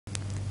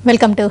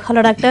Welcome to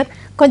hello doctor.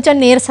 కొంచెం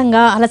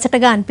నీరసంగా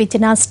అలసటగా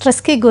అనిపించిన,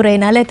 స్ట్రెస్కి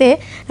గురైన లేతే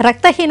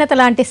రక్తహీనత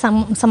లాంటి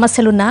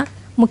సమస్యలున్న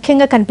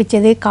ముఖ్యంగా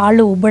కనిపించేది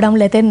కాళ్ళు ఉబ్బడం,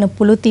 లేతే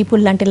నొప్పులు,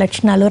 తీపులు లాంటి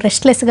లక్షణాలు,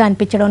 రెస్ట్లెస్గా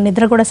అనిపించడం,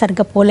 నిద్ర కూడా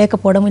సరిగ్గా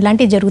పోలేకపోవడం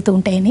ఇలాంటివి జరుగుతూ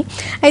ఉంటాయని.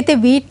 అయితే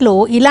వీటిలో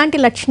ఇలాంటి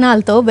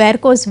లక్షణాలతో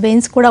వారికోస్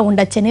వెయిన్స్ కూడా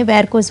ఉండొచ్చని,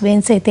 వారికోస్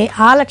వెయిన్స్ అయితే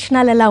ఆ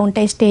లక్షణాలు ఎలా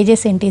ఉంటాయి,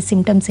 స్టేజెస్ ఏంటి,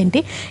 సిమ్టమ్స్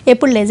ఏంటి,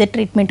 ఎప్పుడు లేజర్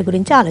ట్రీట్మెంట్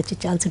గురించి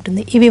ఆలోచించాల్సి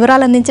ఉంటుంది. ఈ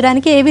వివరాలు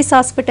అందించడానికి Avis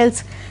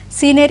hospitals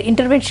senior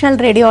interventional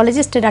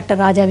radiologist doctor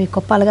రాజావి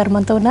Coppola గారు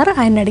మనతో ఉన్నారు.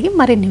 ఆయన అడిగి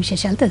మరిన్ని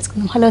విశేషాలు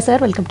తెలుసుకుందాం. Hello sir,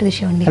 welcome to the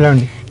show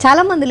అండి.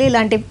 చాలా మందిలో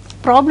ఇలాంటి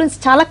ప్రాబ్లమ్స్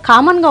చాలా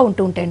కామన్గా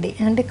ఉంటూ ఉంటాయండి.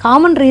 అంటే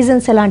కామన్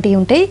రీజన్స్ ఎలాంటివి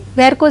ఉంటాయి,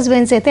 వారికోస్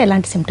వెయిన్స్ అయితే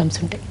ఎలాంటి సిమ్టమ్స్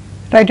ఉంటాయి?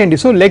 రైట్ అండి.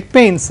 So leg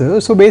pains,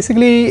 so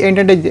basically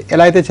ఏంటంటే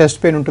ఎలా అయితే చెస్ట్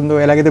పెయిన్ ఉంటుందో,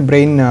 ఎలాగైతే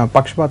బ్రెయిన్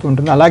పక్షపాతం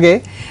ఉంటుందో, అలాగే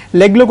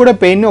లెగ్లో కూడా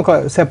పెయిన్ ఒక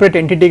సెపరేట్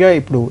ఎంటిటీగా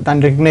ఇప్పుడు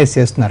దాన్ని రికగ్నైజ్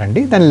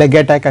చేస్తున్నారండి. దాన్ని లెగ్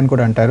అటాక్ అని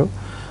కూడా అంటారు.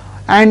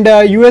 అండ్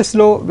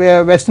యూఎస్లో,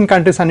 వెస్ట్రన్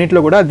కంట్రీస్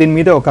అన్నింటిలో కూడా దీని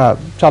మీద ఒక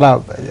చాలా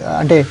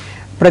అంటే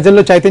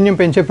ప్రజల్లో చైతన్యం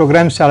పెంచే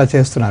ప్రోగ్రామ్స్ చాలా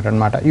చేస్తున్నారు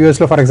అనమాట.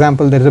 యూఎస్లో for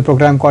example there is a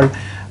program called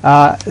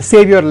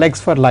save your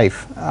legs for life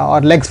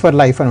or legs for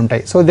life అని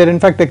ఉంటాయి. So there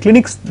in fact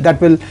clinics that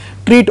will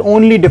treat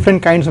only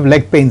different kinds of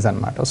leg pains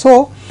అనమాట. సో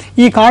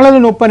ఈ కాళ్ళలో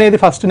నొప్పి అనేది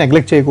ఫస్ట్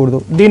నెగ్లెక్ట్ చేయకూడదు.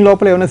 దీని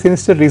లోపల ఏమైనా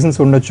సినిస్టర్ రీజన్స్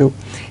ఉండొచ్చు.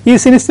 ఈ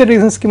సినిస్టర్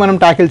రీజన్స్కి మనం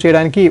ట్యాకిల్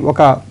చేయడానికి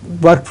ఒక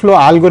వర్క్ ఫ్లో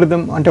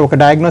ఆల్గోరిథం, అంటే ఒక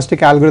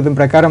డయాగ్నోస్టిక్ ఆల్గోరిథం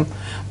ప్రకారం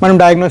మనం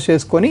డయాగ్నోస్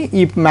చేసుకొని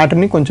ఈ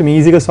మ్యాటర్ని కొంచెం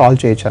ఈజీగా సాల్వ్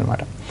చేయొచ్చు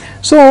అనమాట.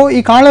 సో ఈ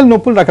కాళ్ళ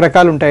నొప్పులు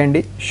రకరకాలు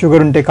ఉంటాయండి.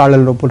 షుగర్ ఉంటే కాళ్ళ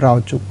నొప్పులు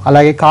రావచ్చు.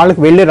 అలాగే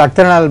కాళ్ళకు వెళ్ళే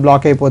రక్తనాళాలు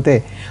బ్లాక్ అయిపోతే,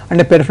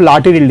 అంటే పెరిఫరల్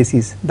ఆర్టీరియల్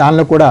డిసీజ్,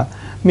 దానిలో కూడా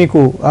మీకు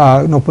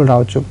నొప్పులు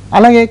రావచ్చు.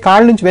 అలాగే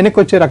కాళ్ళ నుంచి వెనక్కి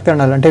వచ్చే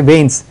రక్తనాళాలు అంటే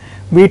వెయిన్స్,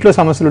 వీటిలో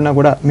సమస్యలు ఉన్నా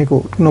కూడా మీకు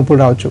నొప్పులు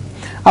రావచ్చు.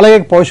 అలాగే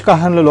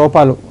పోషకాహారంలో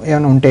లోపాలు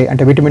ఏమైనా ఉంటే,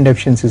 అంటే విటమిన్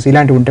డెఫిషియన్సీస్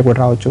ఇలాంటివి ఉంటే కూడా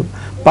రావచ్చు.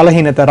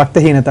 బలహీనత,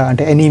 రక్తహీనత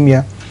అంటే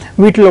ఎనీమియా,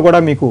 వీటిలో కూడా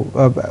మీకు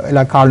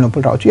ఇలా కాళ్ళ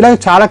నొప్పులు రావచ్చు. ఇలా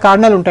చాలా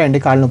కారణాలు ఉంటాయండి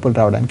కాళ్ళ నొప్పులు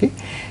రావడానికి.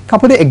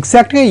 కాకపోతే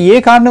ఎగ్జాక్ట్గా ఏ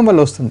కారణం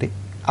వల్ల వస్తుంది,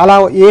 అలా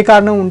ఏ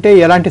కారణం ఉంటే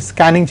ఎలాంటి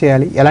స్కానింగ్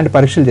చేయాలి, ఎలాంటి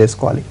పరీక్షలు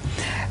చేసుకోవాలి,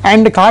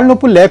 అండ్ కాళ్ళ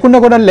నొప్పులు లేకుండా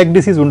కూడా లెగ్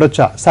డిసీజ్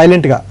ఉండొచ్చా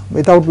సైలెంట్గా,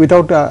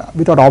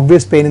 without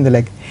obvious pain in the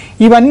leg,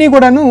 ఇవన్నీ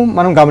కూడాను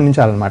మనం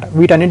గమనించాలన్నమాట.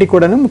 వీటన్నిటికి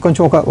కూడాను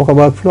కొంచెం ఒక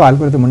వర్క్ ఫ్లో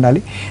ఆల్గోరిథం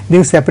ఉండాలి.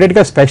 దీనికి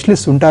సెపరేట్గా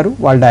స్పెషలిస్ట్ ఉంటారు,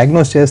 వాళ్ళు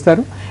డయాగ్నోస్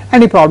చేస్తారు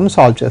అండ్ ఈ ప్రాబ్లమ్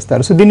సాల్వ్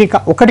చేస్తారు. సో దీన్ని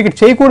ఒకటికి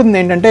చేయకూడదు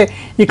ఏంటంటే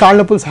ఈ కాళ్ళ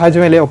నొప్పులు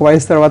సహజమేలే, ఒక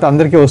వయసు తర్వాత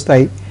అందరికీ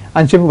వస్తాయి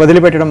అని చెప్పి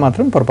వదిలిపెట్టడం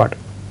మాత్రం పొరపాటు.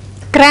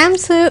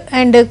 క్రాంప్స్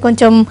అండ్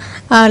కొంచెం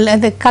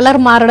కలర్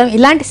మారడం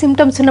ఇలాంటి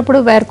సిమ్టమ్స్ ఉన్నప్పుడు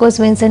వారికోస్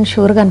వెయిన్స్ అని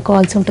షూర్గా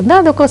అనుకోవాల్సి ఉంటుందా?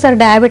 అది ఒక్కోసారి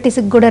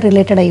డయాబెటీస్కి కూడా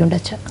రిలేటెడ్ అయ్యి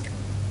ఉండొచ్చా?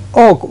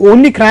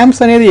 ఓన్లీ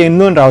క్రాంప్స్ అనేది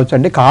ఎన్నో రావచ్చు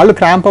అండి. కాళ్ళు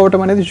క్రాంప్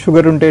అవ్వడం అనేది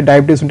షుగర్ ఉంటే,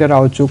 డయాబెటీస్ ఉంటే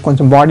రావచ్చు.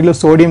 కొంచెం బాడీలో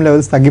సోడియం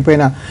లెవెల్స్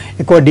తగ్గిపోయినా,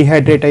 ఎక్కువ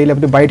డిహైడ్రేట్ అయ్యి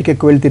లేకపోతే బయటకి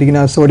ఎక్కువ వెళ్ళి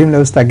తిరిగిన సోడియం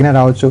లెవెల్స్ తగ్గినా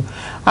రావచ్చు.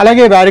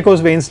 అలాగే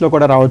వారికోస్ వెయిన్స్లో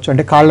కూడా రావచ్చు,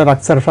 అంటే కాళ్ళ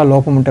రక్త సరఫరా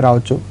లోపం ఉంటే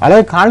రావచ్చు.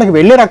 అలాగే కాళ్ళకి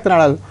వెళ్ళే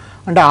రక్తనాళాలు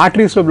అంటే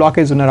ఆర్టరీస్లో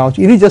బ్లాకేజ్ ఉన్న రావచ్చు.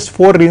 ఇది జస్ట్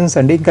 4 రీజన్స్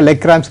అండి. ఇంకా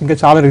లెగ్ క్రాంప్స్ ఇంకా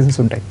చాలా రీజన్స్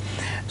ఉంటాయి.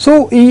 సో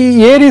ఈ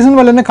ఏ రీజన్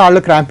వల్లనే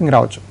కాళ్ళు క్రాంపింగ్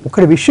రావచ్చు.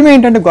 ఒకటి విషయం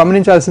ఏంటంటే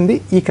గమనించాల్సింది,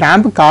 ఈ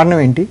క్రాంప్ కారణం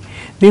ఏంటి,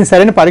 దీని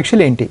సరైన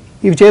పరీక్షలు ఏంటి,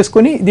 ఇవి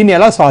చేసుకొని దీన్ని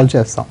ఎలా సాల్వ్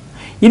చేస్తాం,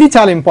 ఇది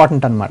చాలా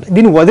ఇంపార్టెంట్ అనమాట.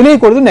 దీన్ని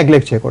వదిలేయకూడదు,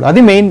 నెగ్లెక్ట్ చేయకూడదు.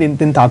 అది మెయిన్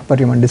దీని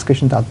తాత్పర్యం అండి,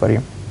 డిస్కషన్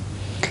తాత్పర్యం.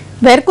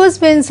 వారికోస్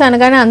వెయిన్స్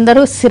అనగానే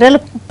అందరూ సిరలు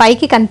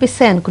పైకి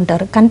కనిపిస్తాయి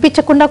అనుకుంటారు,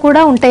 కనిపించకుండా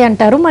కూడా ఉంటాయి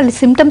అంటారు. మళ్ళీ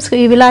సిమ్టమ్స్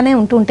ఇవిలానే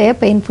ఉంటుంటాయి,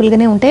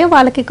 పెయిన్ఫుల్గానే ఉంటాయి.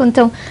 వాళ్ళకి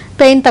కొంచెం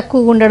పెయిన్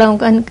తక్కువ ఉండడం,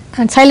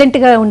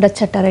 సైలెంట్గా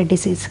ఉండొచ్చు అంటారు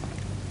డిసీజ్.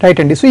 రైట్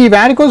అండి. సో ఈ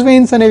వారికోస్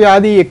వెయిన్స్ అనే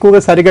వ్యాధి ఎక్కువగా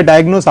సరిగ్గా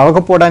డయాగ్నోస్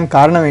అవ్వకపోవడానికి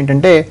కారణం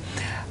ఏంటంటే,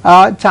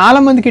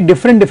 చాలామందికి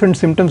డిఫరెంట్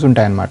సిమ్టమ్స్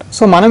ఉంటాయన్నమాట.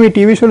 సో మనం ఈ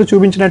టీవీ షోలో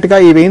చూపించినట్టుగా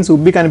ఈ వెయిన్స్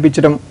ఉబ్బి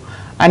కనిపించడం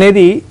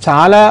అనేది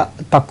చాలా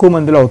తక్కువ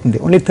మందిలో అవుతుంది.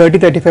 ఓన్లీ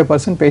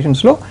 30-35%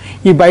 పేషెంట్స్లో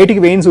ఈ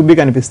బయటికి వెయిన్స్ ఉబ్బి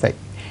కనిపిస్తాయి.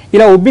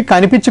 ఇలా ఉబ్బి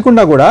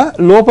కనిపించకుండా కూడా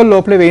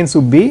లోపలే వెయిన్స్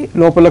ఉబ్బి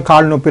లోపల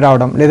కాళ్ళు నొప్పి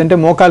రావడం, లేదంటే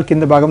మోకాలు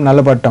కింద భాగం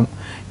నల్లబడటం,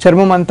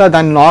 చర్మం అంతా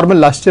దాని నార్మల్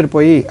లస్టర్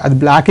పోయి అది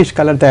బ్లాకిష్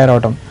కలర్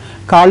తయారవటం,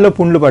 కాళ్ళలో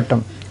పుండ్లు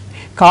పట్టడం,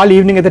 కాళ్ళు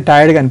ఈవినింగ్ అయితే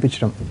టైర్డ్గా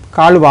అనిపించడం,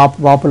 కాళ్ళు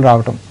వాపులు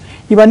రావటం,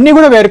 ఇవన్నీ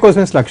కూడా వారికోస్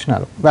వెయిన్స్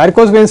లక్షణాలు.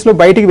 వారికోస్ వెయిన్స్లో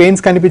బయటికి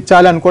వెయిన్స్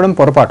కనిపించాలి అనుకోవడం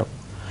పొరపాటు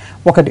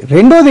ఒకటి.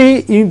 రెండోది,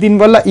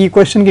 దీనివల్ల ఈ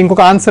క్వశ్చన్కి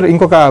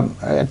ఇంకొక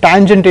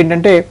టాంజెంట్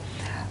ఏంటంటే,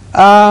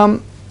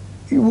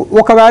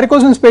 ఒక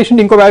వారికోస్ వెయిన్స్ పేషెంట్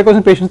ఇంకో వారికోస్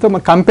వెయిన్స్ పేషెంట్తో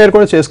కంపేర్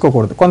కూడా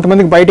చేసుకోకూడదు.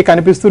 కొంతమందికి బయటికి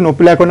కనిపిస్తూ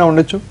నొప్పి లేకుండా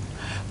ఉండొచ్చు,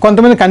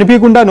 కొంతమంది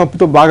కనిపించకుండా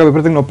నొప్పితో బాగా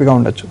విపరీతంగా నొప్పిగా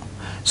ఉండొచ్చు.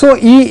 సో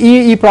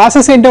ఈ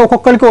ప్రాసెస్ ఏంటంటే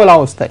ఒక్కొక్కరికి అలా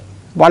వస్తాయి.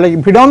 వాళ్ళకి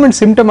ప్రిడామినెంట్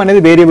సిమ్టమ్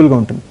అనేది వేరియబుల్గా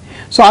ఉంటుంది.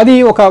 సో అది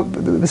ఒక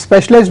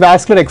స్పెషలైజ్డ్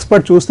వాస్కులర్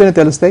ఎక్స్పర్ట్ చూస్తేనే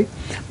తెలుస్తాయి,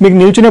 మీకు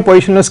నిల్చునే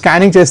పొజిషన్లో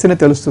స్కానింగ్ చేస్తేనే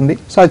తెలుస్తుంది.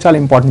 సో అది చాలా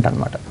ఇంపార్టెంట్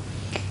అనమాట.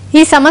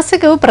 ఈ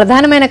సమస్యకు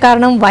ప్రధానమైన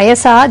కారణం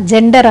వయసా,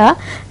 జెండరా,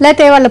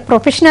 లేకపోతే వాళ్ళ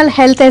ప్రొఫెషనల్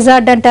హెల్త్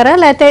హెజార్డ్ అంటారా,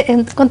 లేకపోతే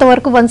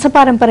కొంతవరకు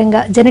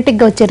వంశపారంపర్యంగా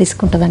జెనెటిక్గా వచ్చే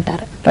రిస్క్ ఉంటుంది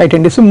అంటారా? రైట్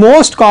అండి. సో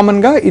మోస్ట్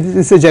కామన్గా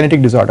it's a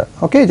genetic disorder.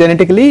 Okay,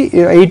 genetically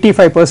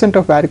 85%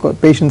 of varicose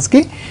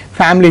పేషెంట్స్కి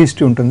ఫ్యామిలీ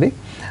హిస్టరీ ఉంటుంది.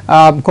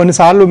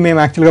 కొన్నిసార్లు మేము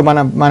యాక్చువల్గా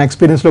మన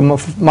ఎక్స్పీరియన్స్లో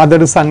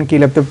మదర్ సన్కి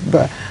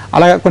లేకపోతే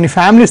అలా కొన్ని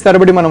ఫ్యామిలీస్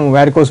తరబడి మనం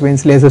వారికోస్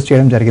వెయిన్స్ లేజర్స్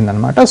చేయడం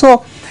జరిగిందనమాట. సో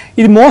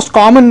ఇది మోస్ట్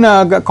కామన్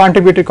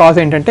కాంట్రిబ్యూటరీ కాజ్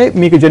ఏంటంటే,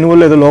 మీకు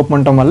జనువుల్లో ఏదో లోపం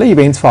ఉండటం వల్ల ఈ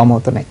వెయిన్స్ ఫామ్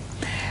అవుతున్నాయి.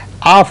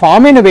 ఆ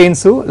ఫామ్ అయిన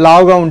వెయిన్స్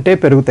లావుగా ఉంటే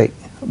పెరుగుతాయి,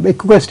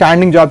 ఎక్కువగా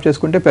స్టాండింగ్ జాబ్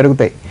చేసుకుంటే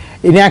పెరుగుతాయి,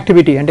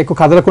 ఇన్యాక్టివిటీ అంటే ఎక్కువ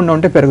కదలకుండా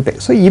ఉంటే పెరుగుతాయి.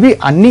 సో ఇవి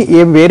అన్ని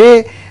వేరే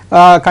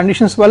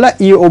కండిషన్స్ వల్ల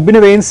ఈ ఒబ్బిన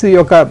వెయిన్స్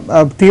యొక్క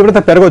తీవ్రత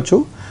పెరగచ్చు.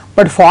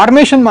 బట్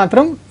ఫార్మేషన్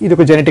మాత్రం ఇది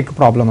ఒక జెనెటిక్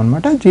ప్రాబ్లం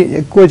అనమాట,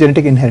 ఎక్కువ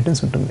జెనెటిక్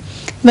ఇన్హెరిటెన్స్ ఉంటుంది.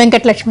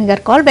 వెంకటలక్ష్మి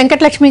గారు కాల్.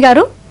 వెంకటలక్ష్మి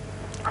గారు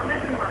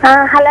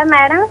హలో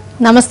మేడం.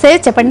 నమస్తే,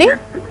 చెప్పండి.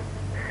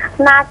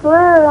 నాకు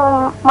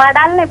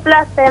మడాలు నొప్పులు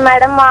వస్తాయి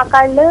మేడం,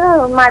 మోకాళ్ళు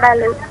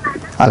మడాలు.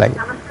 అలాగే.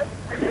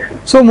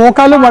 సో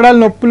మోకాలు మడాలు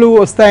నొప్పులు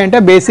వస్తాయంటే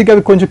బేసిక్గా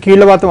అవి కొంచెం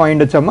కీళ్ళవాతం అయి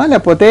ఉండొచ్చమ్మా,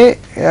 లేకపోతే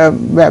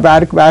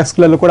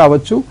వ్యాస్కులర్లు కూడా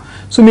అవ్వచ్చు.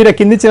 సో మీరు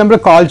కింది చిన్నప్పుడు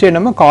కాల్ చేయండి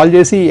అమ్మా, కాల్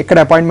చేసి ఎక్కడ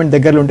అపాయింట్మెంట్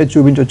దగ్గరలో ఉంటే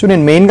చూపించవచ్చు.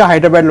 నేను మెయిన్గా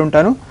హైదరాబాద్లో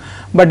ఉంటాను,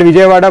 బట్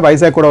విజయవాడ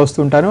వైజాగ్ కూడా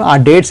వస్తుంటాను. ఆ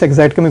డేట్స్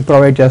ఎగ్జాక్ట్గా మీకు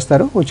ప్రొవైడ్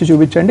చేస్తారు, వచ్చి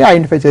చూపించండి,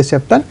 ఐడెంటిఫై చేసి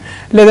చెప్తాను.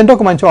 లేదంటే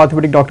ఒక మంచి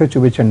ఆర్థోపెడిక్ డాక్టర్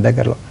చూపించండి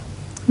దగ్గరలో.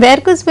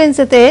 వెరికోస్ వెయిన్స్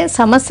అయితే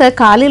సమస్య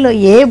కాలిలో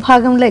ఏ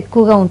భాగంలో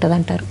ఎక్కువగా ఉంటుంది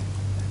అంటారు?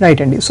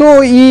 రైట్ అండి. సో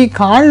ఈ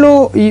కాళ్ళలో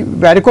ఈ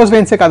వెరికోస్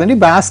వెయిన్సే కాదండి,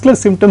 వాస్కులర్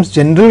సిమ్టమ్స్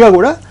జనరల్గా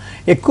కూడా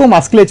ఎక్కువ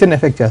మస్కులేచర్ని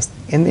ఎఫెక్ట్ చేస్తాయి.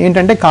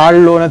 ఏంటంటే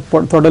కాళ్ళలోన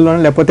తొడలోన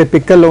లేకపోతే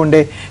పిక్కల్లో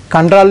ఉండే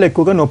కండరాల్లో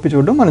ఎక్కువగా నొప్పి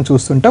చూడడం మనం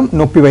చూస్తుంటాం,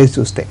 నొప్పి వయసు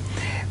చూస్తే.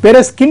 వేరే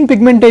స్కిన్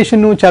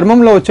పిగ్మెంటేషన్,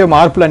 చర్మంలో వచ్చే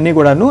మార్పులన్నీ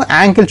కూడాను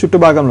యాంకిల్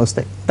చుట్టుభాగంలో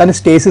వస్తాయి, దాన్ని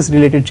స్టేసిస్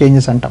రిలేటెడ్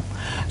చేంజెస్ అంటాం.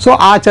 సో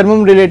ఆ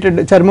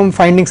చర్మం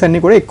ఫైండింగ్స్ అన్నీ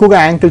కూడా ఎక్కువగా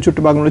యాంకిల్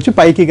చుట్టుభాగంలో వచ్చి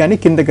పైకి కానీ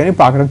కింద కానీ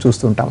పాకడం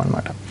చూస్తుంటాం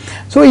అనమాట.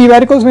 సో ఈ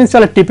వెరికోస్ వెయిన్స్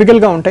చాలా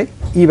టిపికల్గా ఉంటాయి.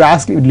 ఈ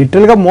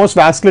లిటరల్గా మోస్ట్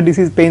వాస్కులర్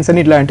డిసీజ్ పెయిన్స్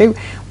అని ఇట్లా అంటే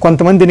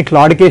కొంతమంది దీన్ని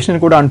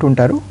క్లాడికేషన్ కూడా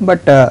అంటుంటారు,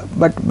 బట్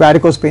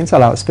వెరికోస్ పెయిన్స్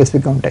అలా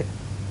స్పెసిఫిక్గా ఉంటాయి.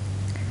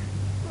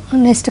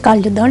 నెక్స్ట్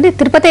కాల్ చూద్దామండి.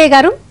 తిరుపతి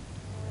గారు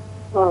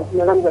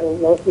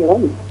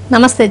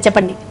నమస్తే,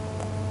 చెప్పండి.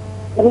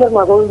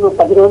 మాకు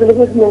 10 రోజుల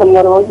క్రితం మేడం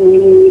గారు ఈ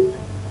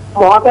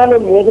మోకాలు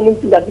మీద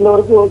నుంచి దగ్గర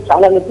వరకు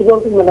చాలా నొప్పిగా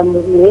ఉంటుంది మేడం,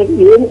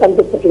 ఏమి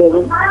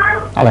కనిపించట్లేదు.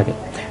 అలాగే.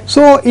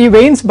 సో ఈ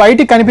వెయిన్స్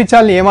బయటికి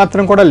కనిపించాలని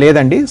ఏమాత్రం కూడా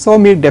లేదండి. సో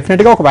మీరు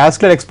డెఫినెట్గా ఒక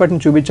వాస్కులర్ ఎక్స్పర్ట్ని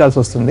చూపించాల్సి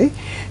వస్తుంది.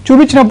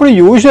 చూపించినప్పుడు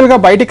యూజువల్గా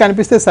బయటికి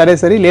కనిపిస్తే సరే,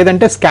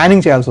 లేదంటే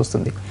స్కానింగ్ చేయాల్సి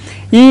వస్తుంది.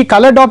 ఈ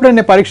కలర్ డాప్లర్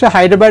అనే పరీక్ష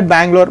హైదరాబాద్,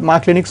 బెంగళూరు మా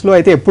క్లినిక్స్లో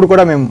అయితే ఎప్పుడు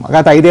కూడా మేము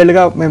గత 5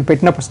 ఏళ్ళుగా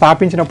మేము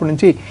స్థాపించినప్పటి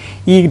నుంచి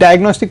ఈ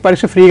డయాగ్నోస్టిక్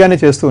పరీక్ష ఫ్రీగానే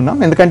చేస్తూ ఉన్నాం.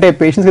 ఎందుకంటే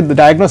పేషెంట్స్కి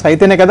డయాగ్నోస్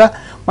అయితేనే కదా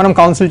మనం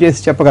కౌన్సిల్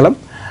చేసి చెప్పగలం.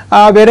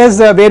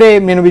 వేరే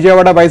నేను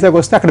విజయవాడ, వైజాగ్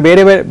వస్తే అక్కడ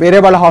వేరే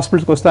వాళ్ళ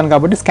హాస్పిటల్స్కి వస్తాను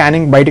కాబట్టి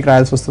స్కానింగ్ బయటికి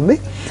రాయాల్సి వస్తుంది.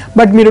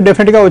 బట్ మీరు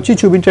డెఫినెట్గా వచ్చి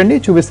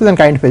చూపిస్తే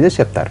దానికి ఐడెంటిఫై చేసి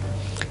చెప్తారు.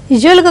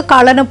 యూజువల్గా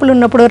కాళ్ళ నొప్పులు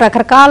ఉన్నప్పుడు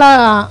రకరకాల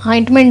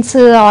ఆయింట్మెంట్స్,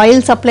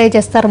 ఆయిల్స్ అప్లై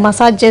చేస్తారు,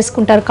 మసాజ్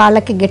చేసుకుంటారు,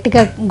 కాళ్ళకి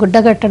గట్టిగా గుడ్డ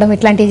కట్టడం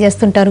ఇట్లాంటివి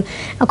చేస్తుంటారు.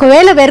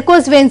 ఒకవేళ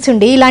వెరికోస్ వెయిన్స్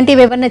ఉండి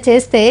ఇలాంటివి ఏమన్నా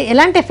చేస్తే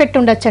ఎలాంటి ఎఫెక్ట్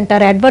ఉండొచ్చు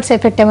అంటారు? అడ్వర్స్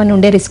ఎఫెక్ట్ ఏమైనా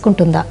ఉండే రిస్క్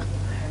ఉంటుందా?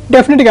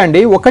 డెఫినెట్గా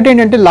అండి. ఒకటి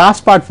ఏంటంటే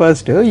లాస్ట్ పార్ట్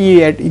ఫస్ట్, ఈ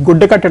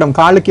గుడ్డ కట్టడం,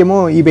 కాళ్ళకేమో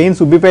ఈ వెయిన్స్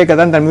ఉబ్బిపోయాయి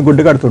కదా అని దాని మీద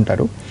గుడ్డ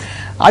కడుతుంటారు.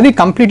 అది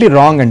కంప్లీట్లీ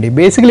రాంగ్ అండి.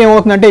 బేసిక్లీ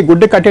ఏమవుతుందంటే ఈ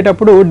గుడ్డ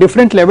కట్టేటప్పుడు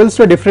డిఫరెంట్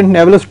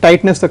లెవెల్స్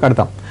టైట్నెస్తో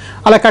కడతాం.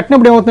 అలా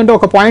కట్టినప్పుడు ఏమవుతుందంటే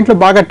ఒక పాయింట్లో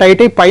బాగా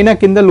టైట్ అయ్యి పైన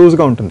కింద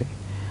లూజ్గా ఉంటుంది.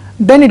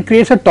 Then it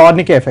creates a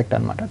టార్నిక్ effect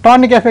అనమాట.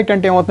 టార్నిక్ ఎఫెక్ట్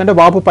అంటే ఏమవుతుందంటే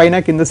వాపు పైన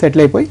కింద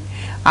సెటిల్ అయిపోయి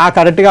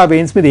కరెక్ట్గా ఆ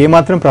వెయిన్స్ మీద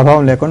ఏమాత్రం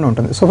ప్రభావం లేకుండా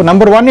ఉంటుంది. సో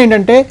నెంబర్ 1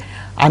 ఏంటంటే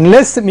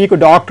అన్లెస్ మీకు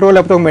డాక్టరో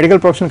లేకపోతే ఒక మెడికల్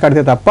ప్రొఫెషనల్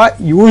కడితే తప్ప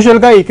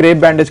యూజువల్గా ఈ క్రేప్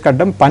బ్యాండేజ్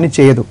కట్టడం పని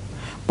చేయదు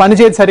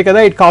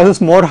సరికదా. It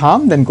causes more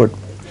harm then good.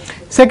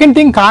 Second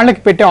thing,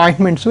 కాళ్ళకి పెట్టే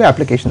ఆయింట్మెంట్స్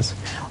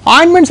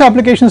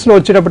అప్లికేషన్స్లో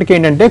వచ్చేటప్పటికి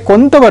ఏంటంటే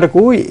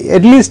కొంతవరకు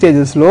ఎర్లీ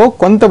స్టేజెస్లో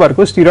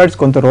కొంతవరకు స్టిరాయిడ్స్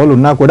కొంత రోల్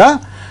ఉన్నా కూడా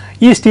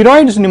ఈ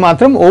స్టిరాయిడ్స్ని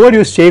మాత్రం ఓవర్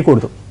యూస్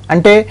చేయకూడదు.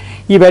 అంటే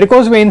ఈ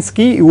వెరికోస్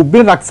వెయిన్స్కి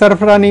ఉబ్బిన రక్త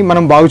సరఫరాని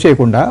మనం బాగు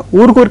చేయకుండా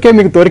ఊరికే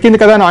మీకు దొరికింది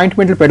కదా అని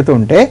ఆయింట్మెంట్లు పెడుతూ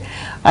ఉంటే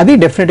అది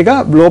డెఫినెట్గా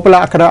లోపల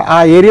అక్కడ ఆ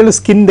ఏరియాలో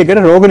స్కిన్ దగ్గర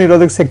రోగ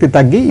నిరోధక శక్తి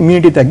తగ్గి,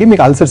 ఇమ్యూనిటీ తగ్గి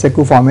మీకు అల్సర్స్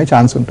ఎక్కువ ఫామ్ అయ్యే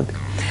ఛాన్స్ ఉంటుంది.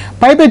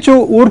 పైపెచ్చు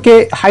ఊరికే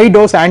హై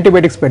డోస్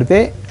యాంటీబయాటిక్స్ పెడితే,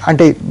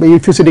 అంటే ఈ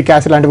ఫ్యూసిడిక్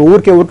యాసిడ్ లాంటివి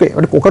ఊరికే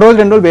ఒక రోజు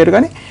 2 రోజులు వేరు,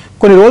 కానీ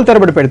కొన్ని రోజుల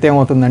తరబడి పెడితే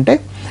ఏమవుతుందంటే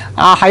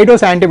ఆ హై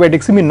డోస్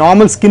యాంటీబయాటిక్స్ మీ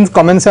నార్మల్ స్కిన్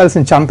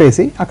కమెన్సాల్స్ని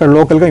చంపేసి అక్కడ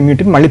లోకల్గా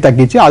ఇమ్యూనిటీని మళ్ళీ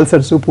తగ్గించి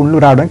అల్సర్స్, పుండ్లు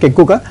రావడానికి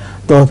ఎక్కువగా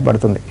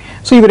దోహదపడుతుంది.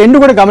 సో ఇవి 2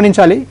 కూడా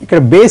గమనించాలి. ఇక్కడ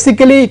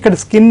బేసికలీ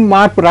స్కిన్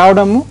మార్పు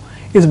రావడము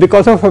is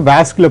because of a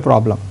vascular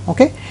problem.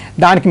 Okay,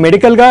 దానికి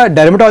మెడికల్గా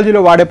డెర్మటాలజీలో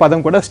వాడే పదం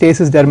కూడా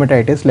స్టేసిస్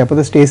డెర్మటైటిస్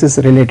లేకపోతే స్టేసిస్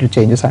రిలేటెడ్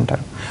చేంజెస్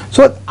అంటారు.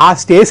 సో ఆ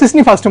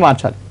స్టేసిస్ని ఫస్ట్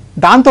మార్చాలి,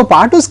 దాంతో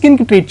పాటు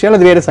స్కిన్కి ట్రీట్ చేయాలి,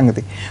 అది వేరే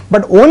సంగతి.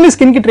 బట్ ఓన్లీ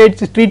స్కిన్కి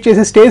ట్రీట్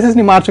చేసి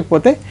స్టేసిస్ని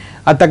మార్చకపోతే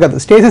అది తగ్గదు.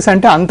 స్టేసిస్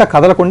అంటే అంత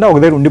కదలకుండా ఒక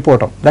దగ్గర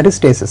ఉండిపోవటం, that is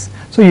stasis.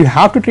 So you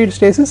have to treat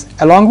stasis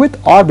along with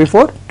are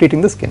before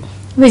treating the skin.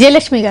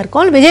 Vijayalakshmi గారు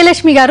కాల్.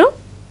 విజయలక్ష్మి గారు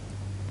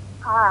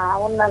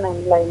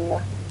ఉన్నానండి లైన్లో.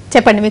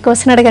 చెప్పండి, మీ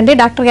క్వశ్చన్ అడగండి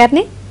డాక్టర్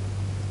గారిని.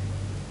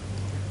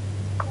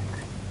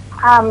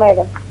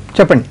 మేడం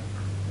చెప్పండి.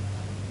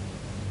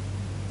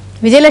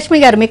 విజయలక్ష్మి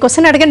గారు మీ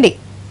క్వశ్చన్ అడగండి.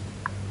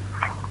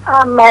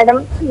 మేడం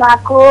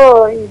నాకు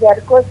ఈ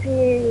వెరికోసి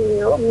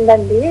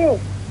ఉందండి.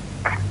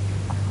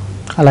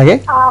 అలాగే.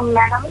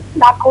 మేడం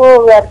నాకు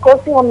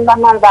వెరికోసి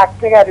ఉందన్నారు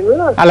డాక్టర్ గారు.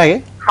 అలాగే.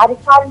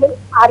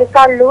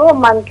 అరికాళ్ళు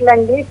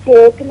మంటలండి,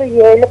 చేతులు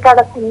ఏళ్ళు కాడ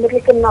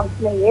తిమ్మిర్ల కింద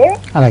ఉంటున్నాయి.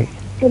 అలాగే.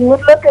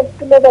 తిమ్మిర్లో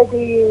తెలుస్తలేదు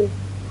అది.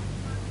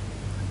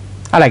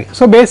 అలాగే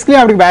సో బేసిక్లీ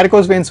ఆవిడకి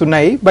వ్యారికోస్ వెయిన్స్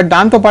ఉన్నాయి, బట్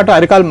దాంతోపాటు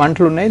అరికాలు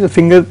మంటలు ఉన్నాయి,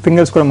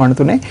 ఫింగర్స్ కూడా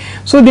మండుతున్నాయి.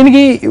 సో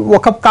దీనికి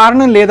ఒక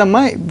కారణం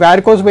లేదమ్మా.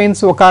 వ్యారికోస్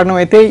వెయిన్స్ ఒక కారణం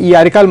అయితే ఈ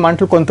అరికాలు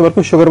మంటలు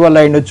కొంతవరకు షుగర్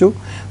వల్ల అయ్యొచ్చు,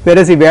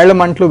 వేరే ఈ వేళ్ల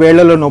మంటలు,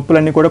 వేళ్లలో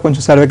నొప్పులన్నీ కూడా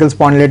కొంచెం సర్వికల్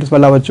స్పాండిలైటిస్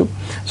వల్ల అవ్వచ్చు.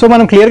 సో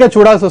మనం క్లియర్గా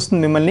చూడాల్సి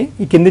వస్తుంది. మిమ్మల్ని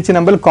ఈ కిందిచ్చిన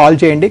నెంబర్కి కాల్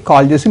చేయండి,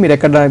 కాల్ చేసి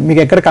మీకు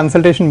ఎక్కడ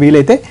కన్సల్టేషన్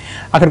వీలైతే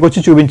అక్కడికి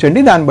వచ్చి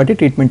చూపించండి, దాన్ని బట్టి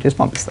ట్రీట్మెంట్ చేసి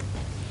పంపిస్తాం.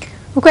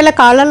 ఒకవేళ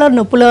కాళ్ళలో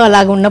నొప్పులు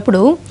అలాగ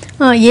ఉన్నప్పుడు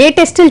ఏ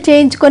టెస్టులు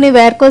చేయించుకొని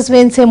వ్యారికోస్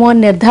వెయిన్స్ ఏమో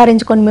అని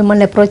నిర్ధారించుకొని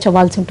మిమ్మల్ని అప్రోచ్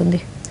అవ్వాల్సి ఉంటుంది?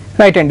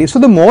 రైట్ అండి. So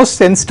the most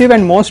sensitive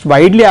and most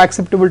widely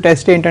acceptable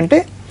test ఏంటంటే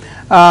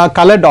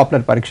కలర్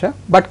డాప్లర్ పరీక్ష.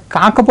 బట్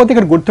కాకపోతే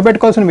ఇక్కడ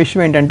గుర్తుపెట్టుకోవాల్సిన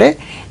విషయం ఏంటంటే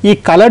ఈ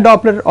colour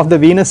Doppler of the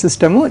Venus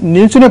system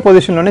నిల్చునే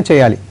పొజిషన్లోనే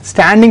చేయాలి,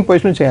 స్టాండింగ్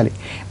పొజిషన్లో చేయాలి.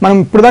 మనం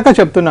ఇప్పుడు దాకా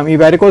చెప్తున్నాం ఈ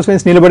వ్యారికోస్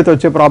వెయిన్స్ నిలబడితే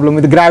వచ్చే ప్రాబ్లమ్,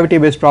 ఇది gravity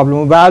based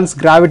problem, valves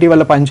gravity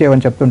వల్ల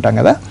పనిచేయవని చెప్తుంటాం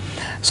కదా.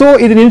 సో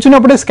ఇది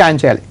నిల్చున్నప్పుడే స్కాన్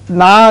చేయాలి.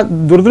 నా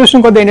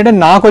దురదృష్టం కొద్దిగా ఏంటంటే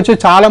నాకు వచ్చే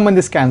చాలా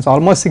మంది స్కాన్స్,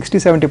 ఆల్మోస్ట్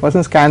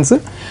 60-70% స్కాన్స్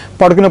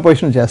పడుకున్న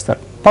పొజిషన్ చేస్తారు.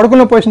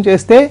 పడుకున్న పొజిషన్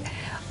చేస్తే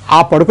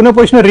ఆ పడుకున్న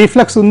పొజిషన్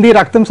రీఫ్లక్స్ ఉంది,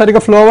 రక్తం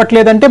సరిగ్గా ఫ్లో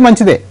అవ్వట్లేదంటే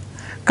మంచిదే,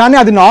 కానీ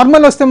అది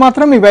నార్మల్ వస్తే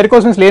మాత్రం ఈ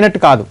వెరికోస్ వెయిన్స్ లేనట్టు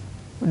కాదు,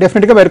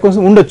 డెఫినెట్గా వెరికోస్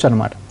ఉండొచ్చు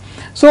అనమాట.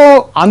 సో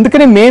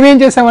అందుకనే మేమేం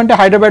చేసామంటే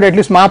హైదరాబాద్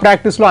అట్లీస్ట్ మా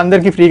ప్రాక్టీస్లో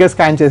అందరికీ ఫ్రీగా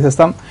స్కాన్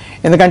చేసేస్తాం,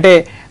 ఎందుకంటే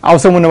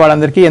అవసరం ఉన్న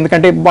వాళ్ళందరికీ,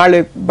 ఎందుకంటే వాళ్ళు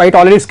బయట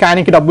ఆల్రెడీ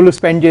స్కానింగ్కి డబ్బులు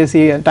స్పెండ్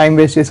చేసి టైం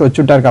వేస్ట్ చేసి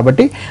వచ్చి ఉంటారు.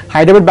 కాబట్టి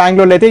హైదరాబాద్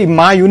బెంగళూరులో అయితే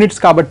మా యూనిట్స్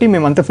కాబట్టి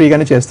మేమంతా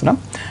ఫ్రీగానే చేస్తున్నాం.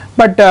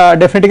 బట్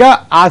డెఫినెట్గా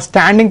ఆ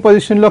స్టాండింగ్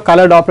పొజిషన్లో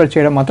కలర్ డాప్లర్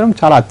చేయడం మాత్రం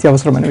చాలా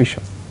అత్యవసరమైన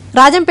విషయం.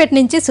 రాజంపేట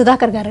నుంచి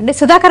సుధాకర్ గారు అండి.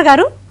 సుధాకర్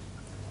గారు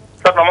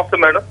నమస్తే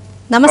మేడం.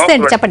 నమస్తే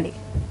అండి, చెప్పండి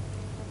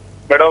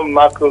మేడం.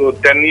 నాకు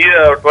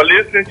 12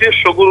 years నుంచి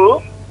షుగర్,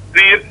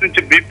 3 years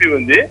నుంచి బీపీ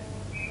ఉంది.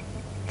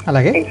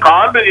 అలాగే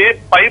కాళ్ళు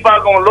పై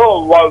భాగంలో,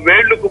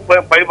 వేళ్లకు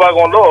పై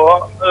భాగంలో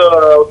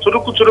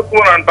చురుకు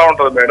అని అంటా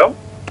ఉంటది మేడం.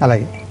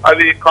 అలాగే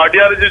అది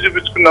కార్డియాలజీ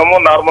చూపించుకున్నాము,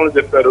 నార్మల్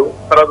చెప్పారు.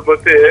 తర్వాత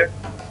పోతే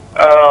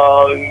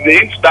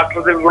వెయిన్స్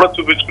డాక్టర్ దగ్గర కూడా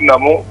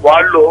చూపించుకున్నాము,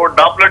 వాళ్ళు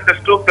Doppler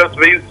test plus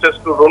veins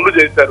test 2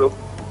 చేశారు,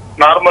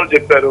 నార్మల్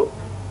చెప్పారు.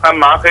 కానీ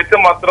నాకైతే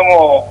మాత్రము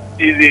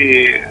ఇది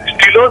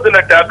స్టిలోజ్ అనే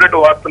టాబ్లెట్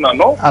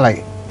వాడుతున్నాను.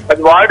 అలాగే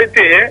అది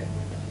వాడితే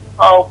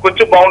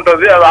కొంచెం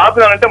బాగుంటుంది, అది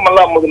ఆపినానంటే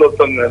మళ్ళీ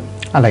మొదలవుతుంది.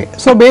 అలాగే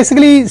సో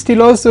బేసికలీ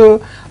స్టిలోస్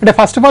అంటే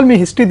first of all me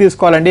history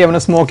తీసుకోవాలండి.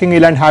 ఏమైనా స్మోకింగ్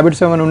ఇలాంటి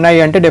హ్యాబిట్స్ ఏమైనా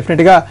ఉన్నాయి అంటే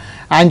డెఫినెట్గా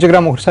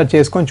యాంజియోగ్రామ్ ఒకసారి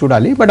చేసుకొని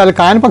చూడాలి. బట్ అది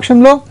కాని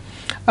పక్షంలో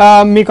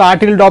మీకు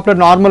ఆర్టిల్ డాప్లర్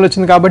నార్మల్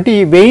వచ్చింది కాబట్టి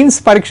వెయిన్స్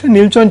పరీక్ష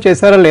నిల్చొని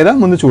చేశారా లేదా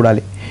ముందు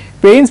చూడాలి.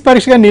 వెయిన్స్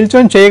పరీక్షగా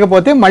నిల్చొని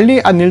చేయకపోతే మళ్ళీ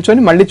అది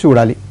నిల్చొని మళ్ళీ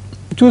చూడాలి.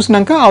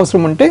 చూసినాక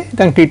అవసరం ఉంటే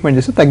దానికి ట్రీట్మెంట్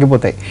చేస్తే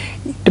తగ్గిపోతాయి.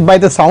 By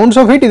the sounds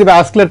of it ఇది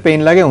వాస్కులర్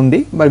పెయిన్ లాగే ఉంది,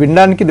 మరి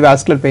వినడానికి ఇది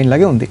వాస్కులర్ పెయిన్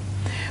లాగే ఉంది.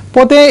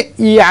 పోతే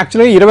ఈ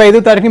యాక్చువల్గా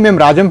 25వ తారీఖు మేము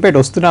రాజంపేట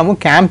వస్తున్నాము,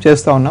 క్యాంప్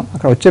చేస్తూ ఉన్నాం.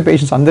 అక్కడ వచ్చే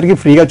పేషెంట్స్ అందరికీ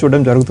ఫ్రీగా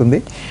చూడడం జరుగుతుంది,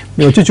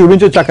 మేము వచ్చి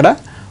చూపించవచ్చు. అక్కడ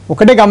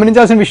ఒకటే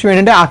గమనించాల్సిన విషయం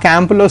ఏంటంటే ఆ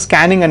క్యాంపులో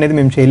స్కానింగ్ అనేది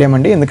మేము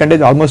చేయలేమండి,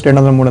 ఎందుకంటే ఆల్మోస్ట్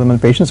 200-300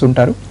 మంది పేషెంట్స్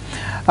ఉంటారు.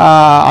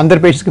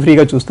 అందరి పేషెంట్స్కి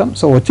ఫ్రీగా చూస్తాం.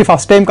 సో వచ్చి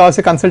ఫస్ట్ టైం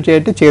కావాల్సి కన్సల్ట్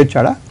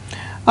చేయొచ్చాడా,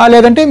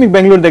 లేదంటే మీకు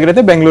బెంగళూరు దగ్గర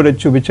అయితే బెంగళూరు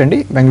వచ్చి చూపించండి,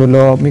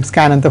 బెంగళూరులో మీకు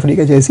స్కాన్ అంతా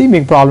ఫ్రీగా చేసి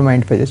మీకు ప్రాబ్లమ్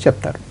ఐడెంటిఫై చేసి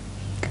చెప్తారు.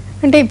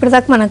 అంటే ఇప్పుడు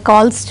దాకా మన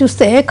కాల్స్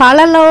చూస్తే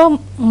కాళ్ళలో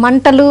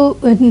మంటలు,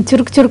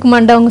 చురుకు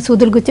మండడం,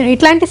 సూదులు గుచ్చడం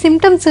ఇట్లాంటి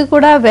సిమ్టమ్స్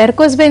కూడా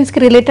వెరికోస్ వెయిన్స్కి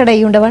రిలేటెడ్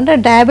అయ్యి ఉండవు అంటే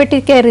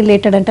డయాబెటిక్కే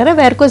రిలేటెడ్ అంటారా?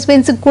 వెరికోస్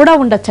వెయిన్స్ కూడా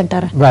ఉండొచ్చు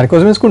అంటారా?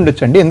 వెరికోస్ వెయిన్స్కి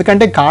ఉండొచ్చు అండి,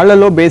 ఎందుకంటే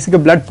కాళ్ళలో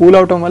బేసిక్గా బ్లడ్ పూల్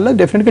అవడం వల్ల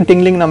డెఫినెట్గా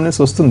టింగ్లింగ్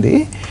నమ్నెస్ వస్తుంది.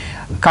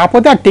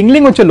 కాకపోతే ఆ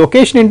టింగ్లింగ్ వచ్చే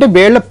లొకేషన్ అంటే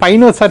వేళ్ల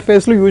పైన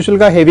సర్ఫేస్లో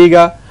యూజువల్గా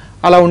హెవీగా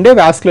అలా ఉండే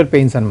వాస్కులర్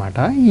పెయిన్స్ అనమాట.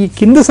 ఈ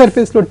కింద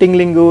సర్ఫేస్లో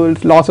టింగ్లింగ్,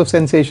 లాస్ ఆఫ్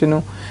సెన్సేషన్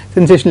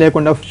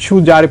లేకుండా షూ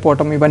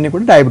జారిపోవటం ఇవన్నీ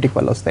కూడా డయాబెటిక్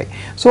వల్ల వస్తాయి.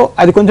 సో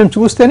అది కొంచెం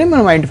చూస్తేనే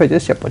మనం ఐడెంటిఫై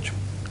చేసి చెప్పొచ్చు.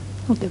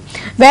 ఓకే,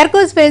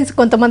 వెరికోస్ వెయిన్స్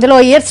కొంతమందిలో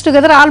years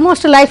together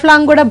almost life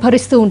long కూడా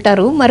భరిస్తూ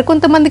ఉంటారు, మరి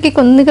కొంతమందికి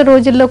కొన్ని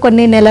రోజుల్లో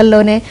కొన్ని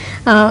నెలల్లోనే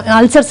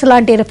అల్సర్స్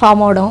లాంటివి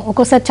ఫామ్ అవడం,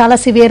 ఒక్కోసారి చాలా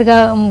సివియర్గా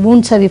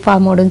వూండ్స్ అవి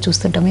ఫామ్ అవడం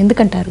చూస్తుంటాం,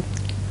 ఎందుకంటారు?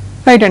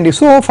 రైట్ అండి.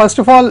 సో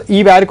ఫస్ట్ ఆఫ్ ఆల్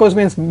ఈ వెరికోస్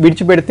వెయిన్స్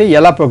విడిచిపెడితే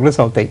ఎలా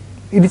ప్రోగ్రెస్ అవుతాయి,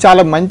 ఇది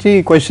చాలా మంచి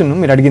క్వశ్చన్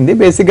మీరు అడిగింది.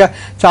 బేసిక్గా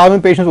చాలా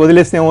మంది పేషెంట్స్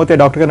వదిలేస్తే ఏమవుతాయి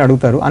డాక్టర్ గారిని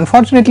అడుగుతారు.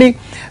 అన్ఫార్చునేట్లీ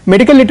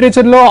మెడికల్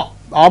లిటరేచర్లో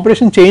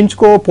ఆపరేషన్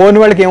చేయించుకోపోని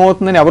వాళ్ళకి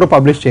ఏమవుతుందని ఎవరు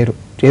పబ్లిష్ చేయరు,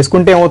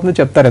 చేసుకుంటే ఏమవుతుందో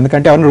చెప్తారు,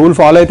 ఎందుకంటే ఎవరైనా రూల్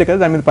ఫాలో అయితే కదా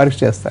దాని మీద పరీక్ష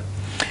చేస్తారు.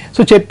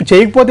 సో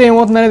చేయకపోతే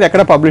ఏమవుతుంది అనేది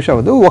ఎక్కడ పబ్లిష్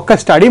అవ్వదు. ఒక్క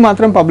స్టడీ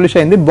మాత్రం పబ్లిష్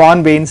అయింది,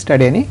 బాన్ వెయిన్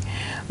స్టడీ అని.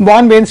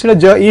 బాన్ వెయిన్ స్టడీ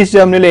ఈస్ట్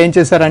జర్మనీలో ఏం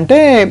చేశారంటే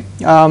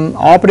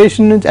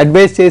ఆపరేషన్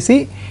అడ్వైస్ చేసి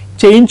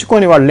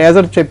చేయించుకొని వాళ్ళు,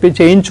 లేజర్ చెప్పి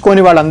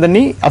చేయించుకొని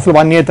వాళ్ళందరినీ అసలు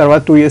 1 year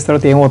తర్వాత 2 years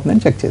తర్వాత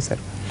ఏమవుతుందని చెక్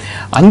చేశారు.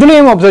 అందులో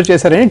ఏం అబ్జర్వ్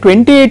చేశారని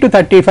 28 to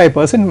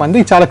 35% మంది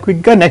చాలా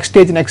క్విక్గా నెక్స్ట్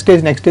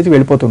స్టేజ్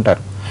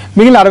వెళ్ళిపోతుంటారు.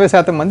 మిగిలిన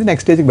 60% మంది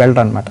నెక్స్ట్ స్టేజ్కి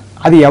వెళ్ళరు అనమాట.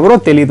 అది ఎవరో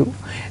తెలియదు,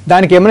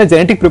 దానికి ఏమైనా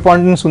జెనెటిక్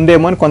ప్రిపాండెన్స్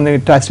ఉందేమో అని కొన్ని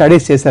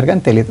స్టడీస్ చేశారు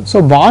కానీ తెలియదు. సో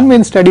బాన్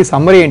వెయిన్ స్టడీ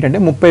సమ్మరీ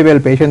ఏంటంటే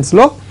 30,000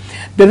 పేషెంట్స్లో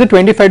there is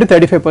 25 to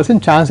 35%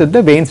 chance that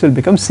the vanes will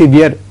become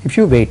severe if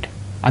you wait.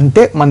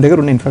 అంతే మన దగ్గర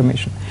ఉన్న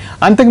ఇన్ఫర్మేషన్.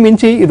 అంతకు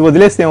మించి ఇది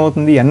వదిలేస్తే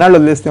ఏమవుతుంది, ఎన్నాళ్ళు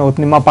వదిలేస్తే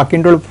ఏమవుతుంది, మా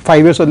పక్కింటి వాళ్ళు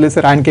 5 years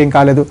వదిలేస్తే ఆయనకేం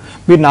కాలేదు,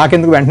 మీరు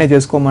నాకెందుకు వెంటనే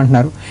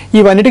చేసుకోమంటున్నారు,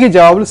 ఇవన్నిటికీ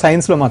జవాబులు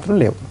సైన్స్లో మాత్రం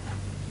లేవు.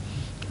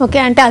 ఓకే,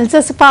 అంటే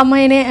అల్సర్స్ ఫామ్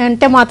అయిన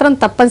అంటే మాత్రం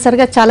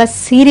తప్పనిసరిగా చాలా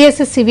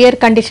సివియర్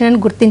కండిషన్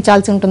అని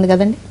గుర్తించాల్సి ఉంటుంది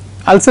కదండి?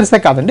 అల్సర్సే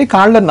కాదండి,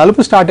 కాళ్ళ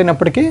నలుపు స్టార్ట్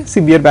అయినప్పటికీ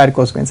సివియర్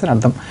వారికోస్ వెయిన్స్ అని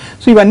అర్థం.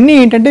 సో ఇవన్నీ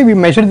ఏంటంటే వి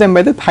measure them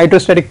by the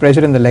hydrostatic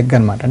pressure in the leg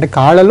అనమాట. అంటే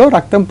కాళ్ళలో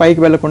రక్తం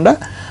పైకి వెళ్లకుండా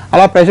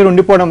అలా ప్రెషర్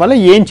ఉండిపోవడం వల్ల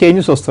ఏం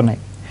చేంజెస్ వస్తున్నాయి.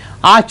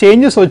 ఆ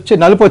చేంజెస్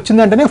నలుపు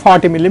వచ్చిందంటేనే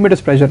 40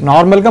 మిల్లీమీటర్స్ ప్రెషర్.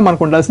 నార్మల్గా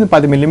మనకు ఉండాల్సింది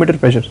 10 మిల్లీమీటర్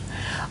ప్రెషర్.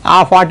 ఆ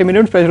 40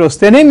 మిల్లీమీటర్ ప్రెషర్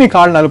వస్తేనే మీ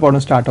కాళ్ళు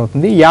నలుపవడం స్టార్ట్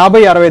అవుతుంది.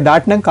 50-60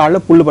 దాటినా కాళ్ళ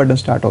పుళ్ళు పడడం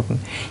స్టార్ట్ అవుతుంది.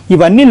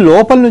 ఇవన్నీ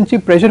లోపల నుంచి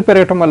ప్రెషర్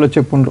పెరగడం వల్ల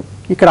వచ్చే పుండ్లు.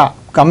 ఇక్కడ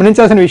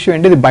గమనించాల్సిన విషయం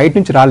ఏంటి, ఇది బయట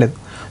నుంచి రాలేదు.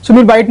 సో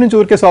మీరు బయట నుంచి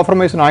ఊరికే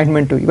సోఫ్రమైసిన్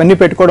ఆయింట్మెంట్ ఇవన్నీ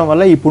పెట్టుకోవడం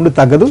వల్ల ఈ పుండు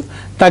తగ్గదు,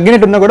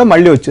 తగ్గినట్టున్నా కూడా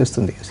మళ్ళీ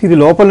వచ్చేస్తుంది. సో ఇది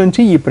లోపల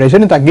నుంచి ఈ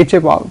ప్రెషర్ని తగ్గించే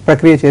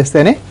ప్రక్రియ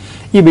చేస్తేనే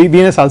ఈ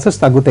వీనస్ అల్సర్స్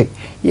తగ్గుతాయి.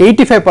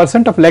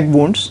 85% of leg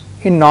wounds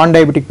in non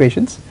diabetic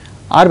patients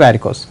are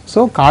varicose. So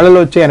కాళ్ళలో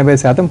వచ్చే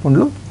 80%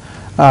 పుండ్లు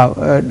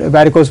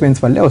వారికోస్ వెయిన్స్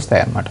వల్లే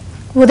వస్తాయి అన్నమాట.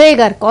 ఉదయ్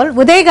గారు కాల్.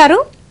 ఉదయ్ గారు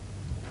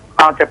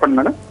చెప్పండి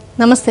మేడం.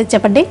 నమస్తే,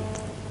 చెప్పండి.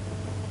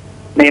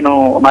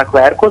 నాకు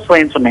వారికోస్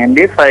వెయిన్స్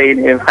ఉన్నాయండి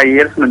 5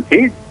 years నుంచి.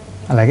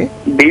 అలాగే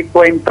డీప్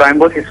వెయిన్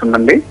థ్రాంబోసిస్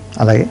ఉందండి.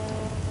 అలాగే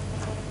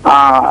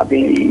అది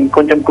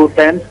కొంచెం 2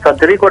 times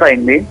సర్జరీ కూడా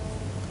అయింది.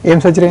 ఏం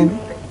సర్జరీ అయింది?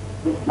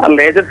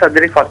 లేజర్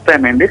సర్జరీ ఫస్ట్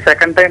టైం అయింది.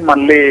 సెకండ్ టైం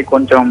మళ్ళీ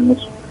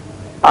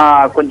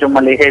కొంచెం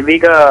మళ్ళీ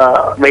హెవీగా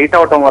వెయిట్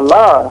అవటం వల్ల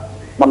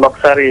మళ్ళీ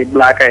ఒకసారి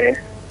బ్లాక్ అయ్యాయి.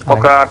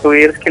 ఒక 2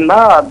 years కింద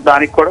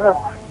దానికి కూడా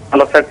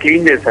మళ్ళీ ఒకసారి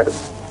క్లీన్ చేశారు.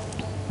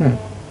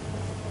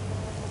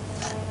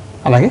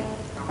 అలాగే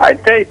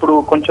అయితే ఇప్పుడు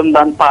కొంచెం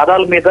దాని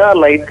పాదాల మీద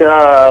లైట్ గా.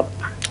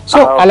 సో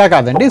అలా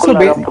కాదండి.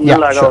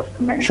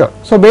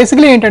 సో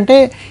బేసిక్లీ ఏంటంటే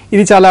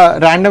ఇది చాలా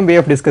ర్యాండమ్ వే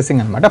ఆఫ్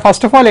డిస్కసింగ్ అనమాట.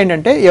 ఫస్ట్ ఆఫ్ ఆల్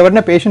ఏంటంటే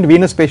ఎవరైనా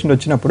వీనస్ పేషెంట్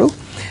వచ్చినప్పుడు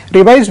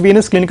revised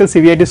Venus clinical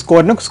severity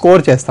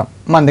score చేస్తాం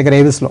మన దగ్గర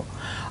ఏవిస్లో.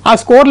 ఆ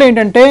స్కోర్లో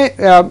ఏంటంటే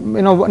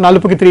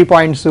నలుపుకి 3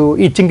 points,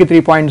 ఇచ్చింగ్కి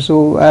 3 points,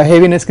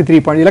 హెవీనెస్కి 3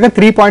 points, ఇలాగ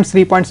 3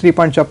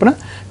 points చొప్పున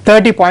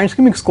 30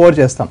 pointsకి మీకు స్కోర్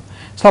చేస్తాం.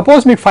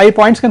 సపోజ్ మీకు 5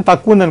 points కానీ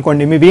తక్కువ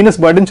ఉందనుకోండి, మీ వీనస్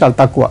బర్డెన్ చాలా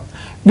తక్కువ.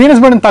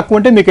 వీనస్ బర్డెన్ తక్కువ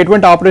ఉంటే మీకు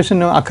ఎటువంటి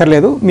ఆపరేషన్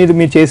అక్కర్లేదు,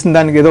 మీరు చేసిన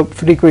దానికి ఏదో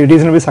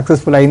రీజనబుల్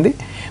సక్సెస్ఫుల్ అయింది,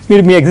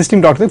 మీరు మీ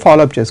ఎగ్జిస్టింగ్ డాక్టర్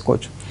ఫాలోఅప్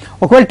చేసుకోవచ్చు.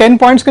 ఒకవేళ 10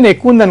 points కన్నా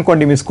ఎక్కువ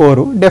ఉందనుకోండి మీ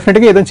స్కోరు,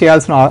 డెఫినెట్గా ఏదో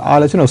చేయాల్సిన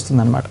ఆలోచన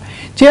వస్తుందన్నమాట.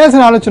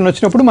 చేయాల్సిన ఆలోచన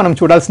వచ్చినప్పుడు మనం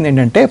చూడాల్సింది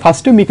ఏంటంటే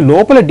ఫస్ట్ మీకు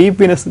లోపల డీప్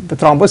వీనస్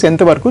థ్రాంబోస్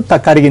ఎంతవరకు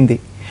కరిగింది.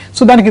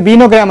 సో దానికి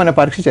వీనోగ్రామ్ అనే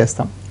పరీక్ష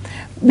చేస్తాం.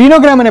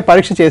 వీనోగ్రామ్ అనే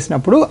పరీక్ష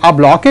చేసినప్పుడు ఆ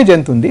బ్లాకేజ్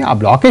ఎంత ఉంది, ఆ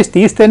బ్లాకేజ్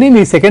తీస్తేనే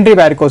మీ secondary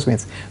varicose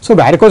veins. So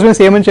varicose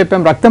veins ఏమని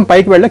చెప్పాం, రక్తం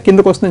పైకి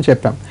కిందకు వస్తుందని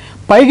చెప్పాం.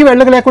 పైకి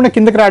లేకుండా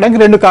కిందకి రావడానికి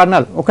 2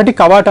 కారణాలు. ఒకటి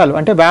కవాటాలు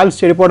అంటే వాల్వ్స్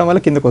చెడిపోవడం వల్ల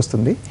కిందకు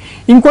వస్తుంది,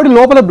 ఇంకోటి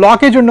లోపల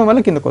బ్లాకేజ్ ఉండడం వల్ల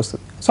కిందకు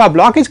వస్తుంది. సో ఆ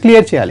బ్లాకేజ్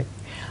క్లియర్ చేయాలి.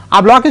 ఆ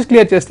బ్లాకేజ్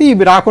క్లియర్ చేస్తే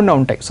ఇవి రాకుండా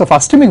ఉంటాయి. సో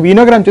ఫస్ట్ మీకు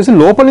వీనోగ్రామ్ చేసి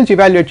లోపల నుంచి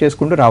ఇవాల్యుయేట్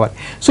చేసుకుంటూ రావాలి.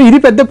 సో ఇది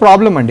పెద్ద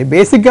ప్రాబ్లం అండి.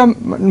 బేసిక్గా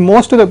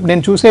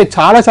నేను చూసే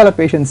చాలా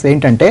పేషెంట్స్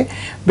ఏంటంటే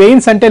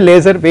వెయిన్స్ అంటే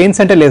లేజర్.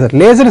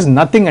 లేజర్ ఇస్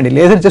నథింగ్ అండి.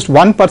 Laser just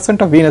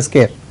 1% of Venus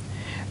care.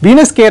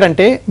 Venus care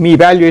అంటే మీ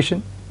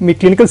ఇవాల్యుయేషన్, మీ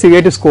క్లినికల్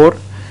సివియారిటీ స్కోర్,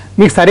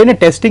 మీకు సరైన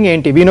టెస్టింగ్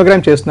ఏంటి,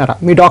 వీనోగ్రామ్ చేస్తున్నారా,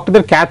 మీ డాక్టర్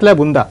దగ్గర క్యాత్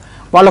ల్యాబ్ ఉందా,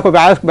 వాళ్ళకు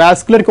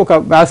వాస్కులర్కి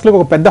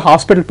ఒక పెద్ద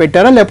హాస్పిటల్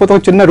పెట్టారా, లేకపోతే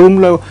ఒక చిన్న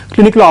రూమ్లో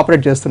క్లినిక్లో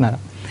ఆపరేట్ చేస్తున్నారా,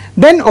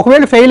 దెన్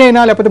ఒకవేళ ఫెయిల్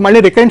అయినా లేకపోతే మళ్ళీ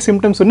రికరెంట్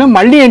సిమ్టమ్స్ ఉన్నా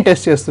మళ్ళీ ఏం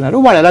టెస్ట్ చేస్తున్నారు,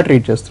 వాళ్ళు ఎలా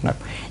ట్రీట్ చేస్తున్నారు.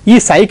 ఈ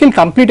సైకిల్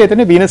కంప్లీట్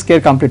అయితేనే వీనస్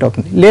కేర్ కంప్లీట్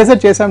అవుతుంది. లేజర్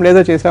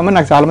చేసామని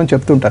నాకు చాలామంది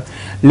చెప్తుంటారు.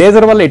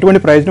 లేజర్ వల్ల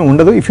ఎటువంటి ప్రయోజనం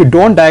ఉండదు if you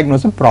don't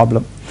diagnose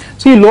problem.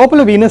 So ఈ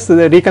లోపల వీనస్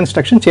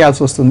రీకన్స్ట్రక్షన్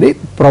చేయాల్సి వస్తుంది,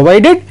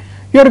 provided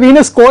your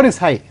Venus score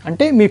is high.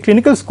 అంటే మీ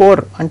క్లినికల్ స్కోర్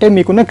అంటే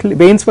మీకున్న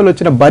వెయిన్స్ వల్ల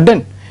వచ్చిన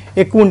బర్డెన్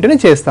ఎక్కువ ఉంటేనే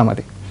చేస్తాం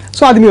అది.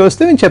 సో అది మీరు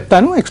వస్తే నేను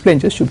చెప్తాను, ఎక్స్ప్లెయిన్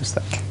చేసి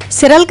చూపిస్తాను.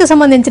 సిరల్కి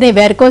సంబంధించిన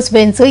వెరికోస్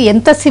వెయిన్స్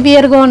ఎంత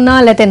సివియర్గా ఉన్నా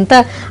లేకపోతే ఎంత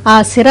ఆ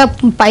సిర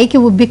పైకి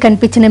ఉబ్బి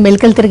కనిపించిన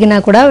మెలికలు తిరిగినా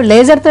కూడా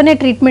లేజర్తోనే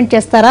ట్రీట్మెంట్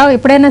చేస్తారా,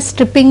 ఎప్పుడైనా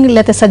స్ట్రిప్పింగ్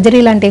లేకపోతే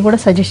సర్జరీ లాంటివి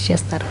కూడా సజెస్ట్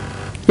చేస్తారా?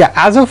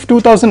 యాజ్ ఆఫ్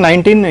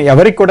 2019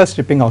 ఎవరికి కూడా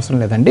స్ట్రిప్పింగ్ అవసరం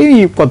లేదండి.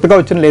 ఈ కొత్తగా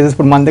వచ్చిన లేజర్స్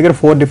ఇప్పుడు మన దగ్గర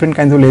 4 different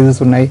kinds ఆఫ్ లేజర్స్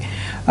ఉన్నాయి.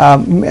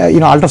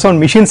 అల్ట్రాసౌండ్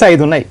మిషన్స్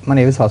 5 ఉన్నాయి మన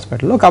ఏవిస్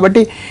హాస్పిటల్లో.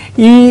 కాబట్టి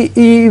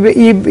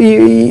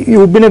ఈ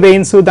ఉబ్బిన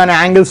వెయిన్స్ దాని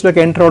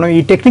యాంగిల్స్లోకి ఎంటర్ అవడం,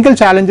 ఈ టెక్నికల్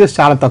ఛాలెంజెస్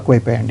చాలా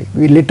తక్కువైపోయాయండి.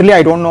 Literally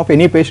I don't know of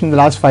any patient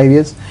last 5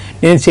 years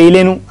నేను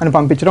చేయలేను అని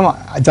పంపించడం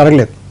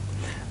జరగలేదు.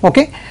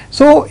 ఓకే,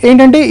 సో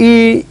ఏంటంటే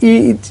ఈ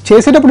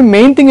చేసేటప్పుడు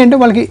మెయిన్ థింగ్ అంటే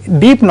వాళ్ళకి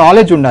డీప్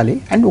నాలెడ్జ్ ఉండాలి.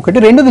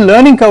 అండ్ రెండోది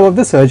learning curve of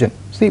the surgeon.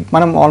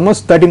 మనం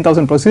ఆల్మోస్ట్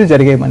 13,000 ప్రొసీజర్స్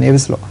జరిగాయి మన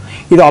ఏవిస్లో.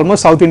 ఇది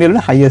ఆల్మోస్ట్ సౌత్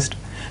ఇండియాలోనే హైయెస్ట్.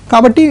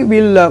 కాబట్టి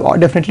we'll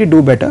definitely do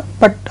better.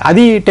 But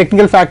అది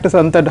టెక్నికల్ ఫ్యాక్టర్స్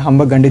అంతా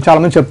హంబగ్ అండి.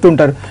 చాలామంది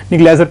చెప్తుంటారు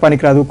నీకు లేజర్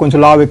పనికిరాదు, కొంచెం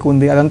లావ్ ఎక్కువ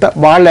ఉంది, అదంతా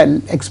వాళ్ళ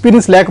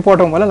ఎక్స్పీరియన్స్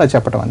లేకపోవడం వల్ల అలా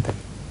చెప్పడం అంతే.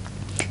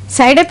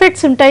 సైడ్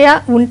ఎఫెక్ట్స్ ఉంటాయా,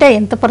 ఉంటే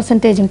ఎంత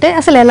పర్సంటేజ్ ఉంటాయి,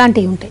 అసలు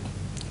ఎలాంటివి ఉంటాయి?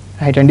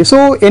 రైట్ అండి. సో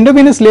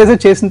ఎండోవీనస్ లేజర్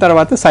చేసిన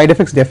తర్వాత సైడ్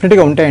ఎఫెక్ట్స్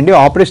డెఫినెట్గా ఉంటాయండి.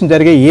 ఆపరేషన్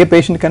జరిగే ఏ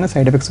పేషెంట్ కైనా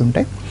సైడ్ ఎఫెక్ట్స్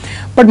ఉంటాయి.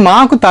 బట్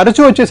మాకు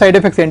తరచూ వచ్చే సైడ్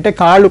ఎఫెక్ట్స్ ఏంటంటే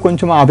కాళ్ళు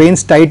కొంచెం ఆ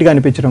వెయిన్స్ టైట్గా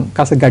అనిపించడం,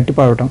 కాస్త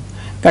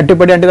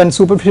గట్టిపడి అంటే దాన్ని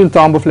సూపర్ఫిషియల్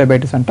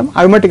థ్రాంబోఫ్లెబైటిస్ అంటాం.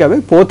 అవి మట్టుగా అవి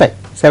పోతాయి,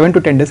 7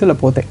 to 10 days ఇలా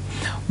పోతాయి.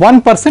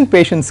 1%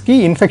 పేషెంట్స్కి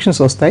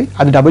ఇన్ఫెక్షన్స్ వస్తాయి.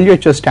 అది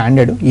WHO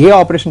స్టాండర్డ్. ఏ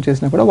ఆపరేషన్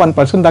చేసినా కూడా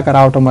 1% దాకా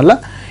రావడం వల్ల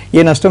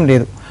ఏ నష్టం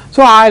లేదు.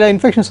 సో ఆ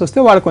ఇన్ఫెక్షన్స్ వస్తే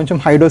వాళ్ళు కొంచెం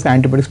హై డోస్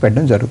యాంటీబయాటిక్స్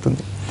పెట్టడం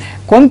జరుగుతుంది.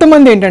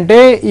 కొంతమంది ఏంటంటే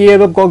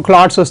ఏదో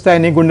క్లాట్స్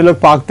వస్తాయని, గుండెలోకి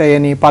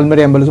పాకుతాయని,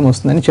 పల్మరీ ఎంబలిజం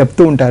వస్తుందని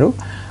చెప్తూ ఉంటారు.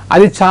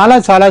 అది చాలా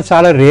చాలా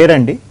చాలా రేర్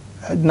అండి.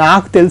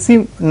 నాకు తెలిసి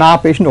నా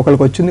పేషెంట్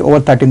ఒకరికి వచ్చింది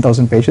ఓవర్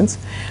 13,000 పేషెంట్స్.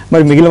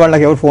 మరి మిగిలిన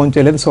వాళ్ళకి ఎవరు ఫోన్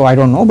చేయలేదు, so I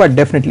don't know, but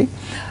definitely.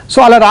 So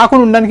అలా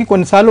రాకుండా ఉండడానికి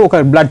కొన్నిసార్లు ఒక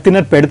బ్లడ్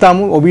థిన్నర్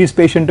పెడతాము. ఒబీస్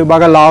పేషెంట్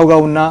బాగా లావుగా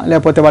ఉన్నా,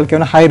 లేకపోతే వాళ్ళకి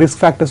ఏమైనా హై రిస్క్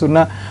ఫ్యాక్టర్స్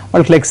ఉన్నా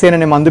వాళ్ళకి లెక్సేన్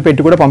అనే మందు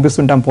పెట్టి కూడా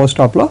పంపిస్తుంటాం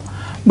పోస్ట్ ఆప్లో.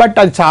 బట్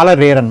అది చాలా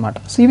రేర్ అనమాట.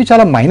 సో ఇవి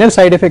చాలా మైనర్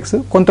సైడ్ ఎఫెక్ట్స్.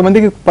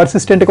 కొంతమందికి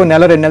పర్సిస్టెంట్గా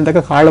నెల 2 నెలల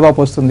దాకా కాళ్ళ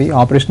వాపు వస్తుంది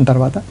ఆపరేషన్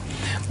తర్వాత.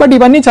 బట్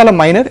ఇవన్నీ చాలా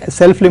మైనర్,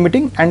 సెల్ఫ్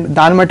లిమిటింగ్, అండ్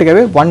దాని మట్టుగా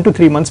 1 to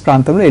 3 months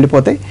ప్రాంతంలో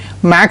వెళ్ళిపోతాయి.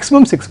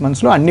 మాక్సిమం 6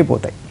 monthsలో అన్నీ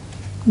పోతాయి.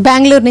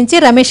 బెంగళూరు నుంచి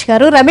రమేష్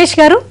గారు. రమేష్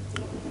గారు,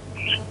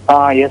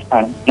 ఎస్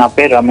మేడం, నా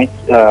పేరు రమేష్.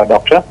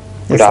 Doctor,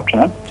 good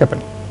afternoon.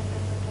 చెప్పండి.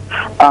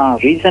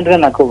 రీసెంట్ గా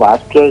నాకు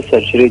వాస్కులర్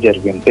సర్జరీ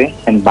జరిగింది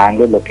అండ్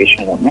బెంగళూరు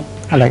లొకేషన్ లోనే.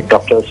 అలాగే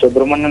డాక్టర్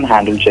సుబ్రహ్మణ్యన్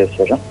హ్యాండిల్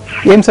చేశారు.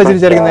 ఏం సర్జరీ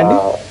జరిగిందండి?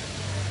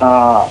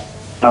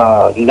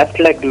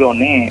 లెఫ్ట్ లెగ్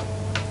లోని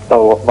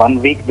 1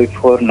 week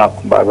బిఫోర్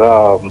నాకు బాగా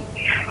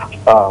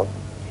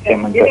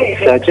ఏమంటారు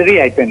సర్జరీ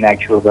అయిపోయింది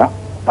యాక్చువల్ గా.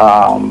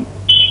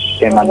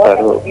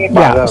 ఏమంటారు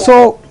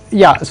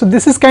so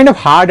this is kind of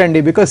hard అండి,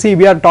 because see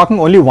we are talking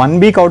only 1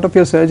 week out of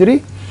your surgery,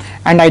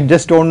 and I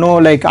just don't know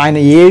like ఆయన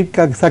ఏ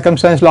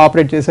సర్కమ్స్టాన్స్లో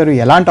ఆపరేట్ చేశారు,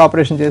 ఎలాంటి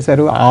ఆపరేషన్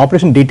చేశారు, ఆ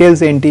ఆపరేషన్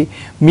డీటెయిల్స్ ఏంటి,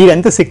 మీరు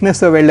ఎంత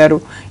సిక్నెస్తో వెళ్ళారు,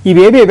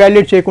 ఇవేవి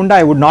ఎవాల్యుయేట్ చేయకుండా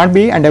I would not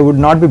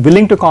be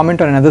willing to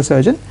comment on another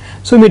surgeon.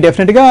 So మీరు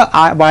డెఫినెట్గా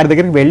వారి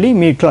దగ్గరికి వెళ్ళి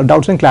మీ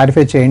డౌట్స్ని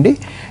క్లారిఫై చేయండి.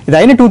 ఇది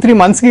అయిన 2-3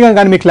 monthsకి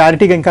కానీ మీ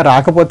క్లారిటీగా ఇంకా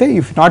రాకపోతే,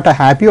 if not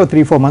happy oh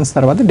 3-4 months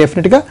తర్వాత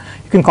డెఫినెట్గా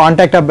you can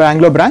contact a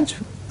Bengaluru branch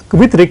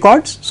with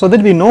records so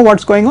that we know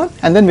what's going on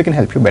and then we can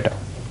help you better.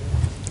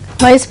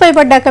 వయసు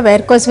పైబడ్డాక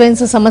వెరికోస్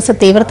వెయిన్స్ సమస్య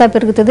తీవ్రత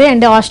పెరుగుతుంది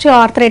అండ్ ఆస్టియో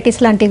ఆర్థరైటిస్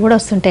లాంటివి కూడా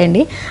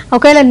వస్తుంటాయండి.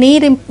 ఒకవేళ knee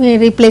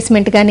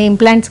replacement కానీ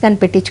ఇంప్లాంట్స్ కానీ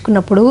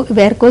పెట్టించుకున్నప్పుడు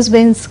వెరికోస్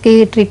వెయిన్స్కి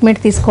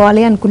ట్రీట్మెంట్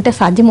తీసుకోవాలి అనుకుంటే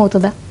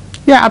సాధ్యమవుతుందా?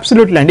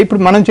 అబ్సల్యూట్లీ అండి.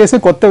 ఇప్పుడు మనం చేసే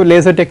కొత్త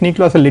లేజర్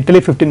టెక్నిక్లో అసలు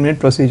లిటరలీ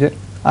 15-minute ప్రొసీజర్.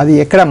 అది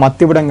ఎక్కడ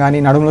మత్తు ఇవ్వడం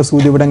కానీ, నడుములో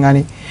సూది ఇవ్వడం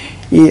కానీ,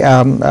 ఈ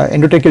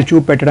ఎండోట్రెకియల్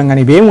ట్యూబ్ పెట్టడం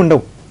కానీ ఇవేమి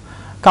ఉండవు.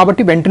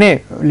 కాబట్టి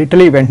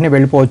వెంటనే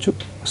వెళ్ళిపోవచ్చు.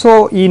 సో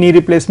ఈ నీ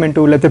రీప్లేస్మెంట్,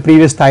 లేకపోతే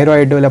ప్రీవియస్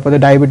థైరాయిడ్, లేకపోతే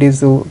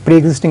డయాబెటీస్, ప్రీ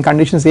ఎగ్జిస్టింగ్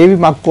కండిషన్స్ ఏవి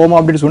మాకు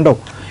కోమార్బిడిటీస్ ఉండవు,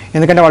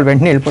 ఎందుకంటే వాళ్ళు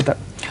వెంటనే వెళ్ళిపోతారు.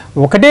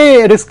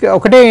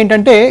 ఒకటే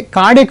ఏంటంటే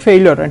కార్డియక్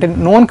ఫెయిల్యూర్, అంటే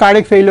known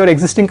cardiac failure,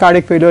 existing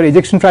cardiac failure,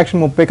 ejection fraction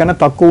 30 కన్నా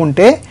తక్కువ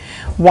ఉంటే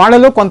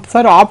వాళ్ళలో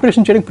కొంతసారి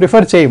ఆపరేషన్ చేయడానికి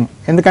ప్రిఫర్ చేయము.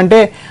 ఎందుకంటే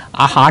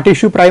ఆ హార్ట్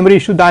ఇష్యూ ప్రైమరీ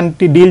ఇష్యూ,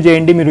 దాన్ని డీల్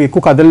చేయండి, మీరు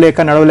ఎక్కువ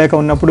కదలలేక నడవలేక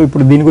ఉన్నప్పుడు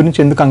ఇప్పుడు దీని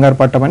గురించి ఎందుకు కంగారు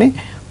పట్టమని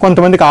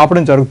కొంతమందికి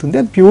ఆపడం జరుగుతుంది.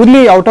 అది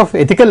ప్యూర్లీ అవుట్ ఆఫ్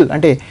ఎథికల్,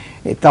 అంటే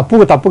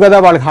తప్పు కదా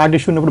వాళ్ళకి హార్ట్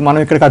ఇష్యూ ఉన్నప్పుడు మనం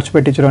ఇక్కడ ఖర్చు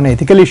పెట్టించడం అనే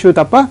ఎథికల్ ఇష్యూ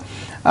తప్ప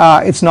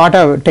it's not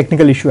a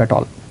technical issue at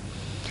all.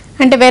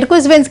 అంటే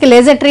వెరికోస్ వెయిన్స్కి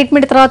లేజర్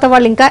ట్రీట్మెంట్ తర్వాత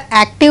వాళ్ళు ఇంకా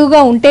యాక్టివ్గా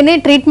ఉంటేనే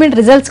ట్రీట్మెంట్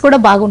రిజల్ట్స్ కూడా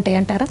బాగుంటాయి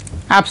అంటారా?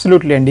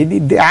 అబ్సల్యూట్లీ అండి.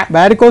 ఇది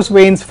varicose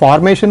veins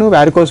formation,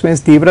 varicose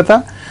veins తీవ్రత,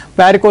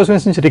 వారికోస్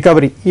వెయిన్స్ నుంచి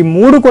రికవరీ, ఈ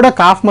 3 కూడా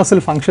కాఫ్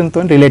మసిల్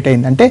ఫంక్షన్తో రిలేట్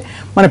అయింది. అంటే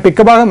మన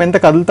పిక్క భాగం ఎంత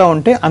కదులుతూ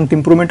ఉంటే అంత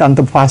ఇంప్రూవ్మెంట్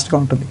అంత ఫాస్ట్గా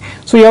ఉంటుంది.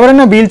 సో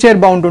ఎవరైనా వీల్ చైర్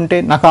బౌండ్ ఉంటే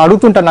నాకు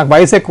అడుగుతుంటారు, నాకు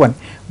వయసు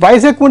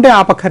ఎక్కువ ఉంటే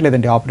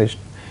ఆపక్కర్లేదండి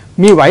ఆపరేషన్.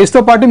 మీ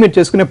వయసుతో పాటు మీరు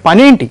చేసుకునే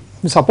పని ఏంటి,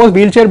 సపోజ్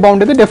వీల్ చైర్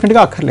బౌండ్ అయితే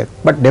డెఫినెట్గా అక్కర్లేదు.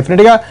 బట్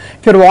డెఫినెట్గా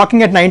if you're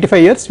walking at 95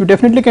 years you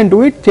definitely can do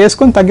it.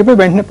 చేసుకొని తగ్గిపోయి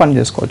వెంటనే పని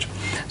చేసుకోవచ్చు.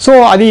 సో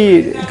అది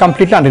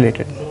కంప్లీట్లీ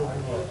అన్రిలేటెడ్.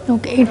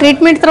 ఓకే, ఈ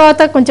ట్రీట్మెంట్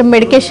తర్వాత కొంచెం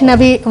మెడికేషన్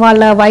అవి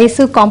వాళ్ళ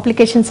వయసు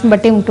కాంప్లికేషన్స్ని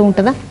బట్టి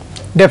ఉంటుందా?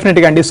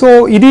 డెఫినెట్గా అండి. సో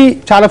ఇది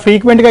చాలా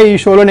ఫ్రీక్వెంట్గా ఈ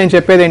షోలో నేను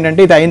చెప్పేది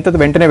ఏంటంటే, ఇది అయిన తర్వాత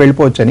వెంటనే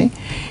వెళ్ళిపోవచ్చు అని.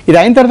 ఇది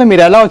అయిన తర్వాత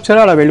మీరు ఎలా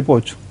వచ్చారో అలా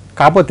వెళ్ళిపోవచ్చు.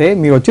 కాకపోతే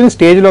మీరు వచ్చిన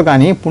స్టేజ్లో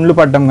కానీ పుండ్లు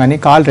పడడం కానీ,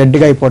 కాళ్ళు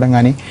రెడ్గా అయిపోవడం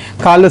కానీ,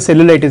 కాళ్ళు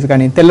సెల్యులైటిస్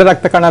కానీ, తెల్ల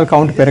రక్త కణాల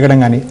కౌంట్ పెరగడం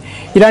కానీ,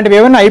 ఇలాంటివి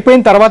ఏమైనా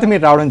అయిపోయిన తర్వాత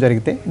మీరు రావడం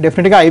జరిగితే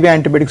డెఫినెట్గా ఐవీ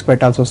యాంటీబయాటిక్స్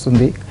పెట్టాల్సి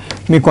వస్తుంది.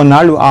 మీకు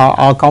కొన్నాళ్ళు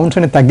ఆ కౌంట్స్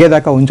అనేది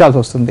తగ్గేదాకా ఉంచాల్సి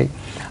వస్తుంది.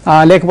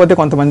 లేకపోతే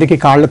కొంతమందికి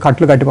కాళ్ళు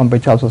కట్లు కట్టి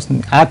పంపించాల్సి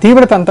వస్తుంది. ఆ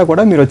తీవ్రత అంతా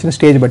కూడా మీరు వచ్చిన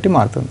స్టేజ్ బట్టి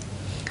మారుతుంది.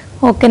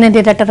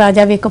 ఓకేనండి డాక్టర్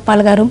రాజా వి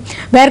గోపాల్ గారు,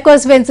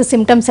 వెరికోస్ వెయిన్స్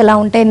సిమ్టమ్స్ ఎలా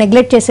ఉంటాయి,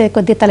 నెగ్లెక్ట్ చేసే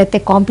కొద్ది తలెత్తే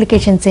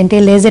కాంప్లికేషన్స్ ఏంటి,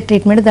 లేజర్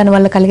ట్రీట్మెంట్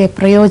దానివల్ల కలిగే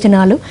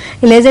ప్రయోజనాలు,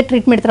 ఈ లేజర్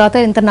ట్రీట్మెంట్ తర్వాత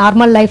ఎంత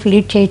నార్మల్ లైఫ్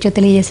లీడ్ చేయొచ్చో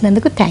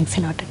తెలియజేసినందుకు థ్యాంక్స్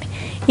అలాట్ అండి.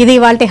 ఇది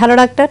ఇవాల్టి హలో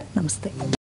డాక్టర్, నమస్తే.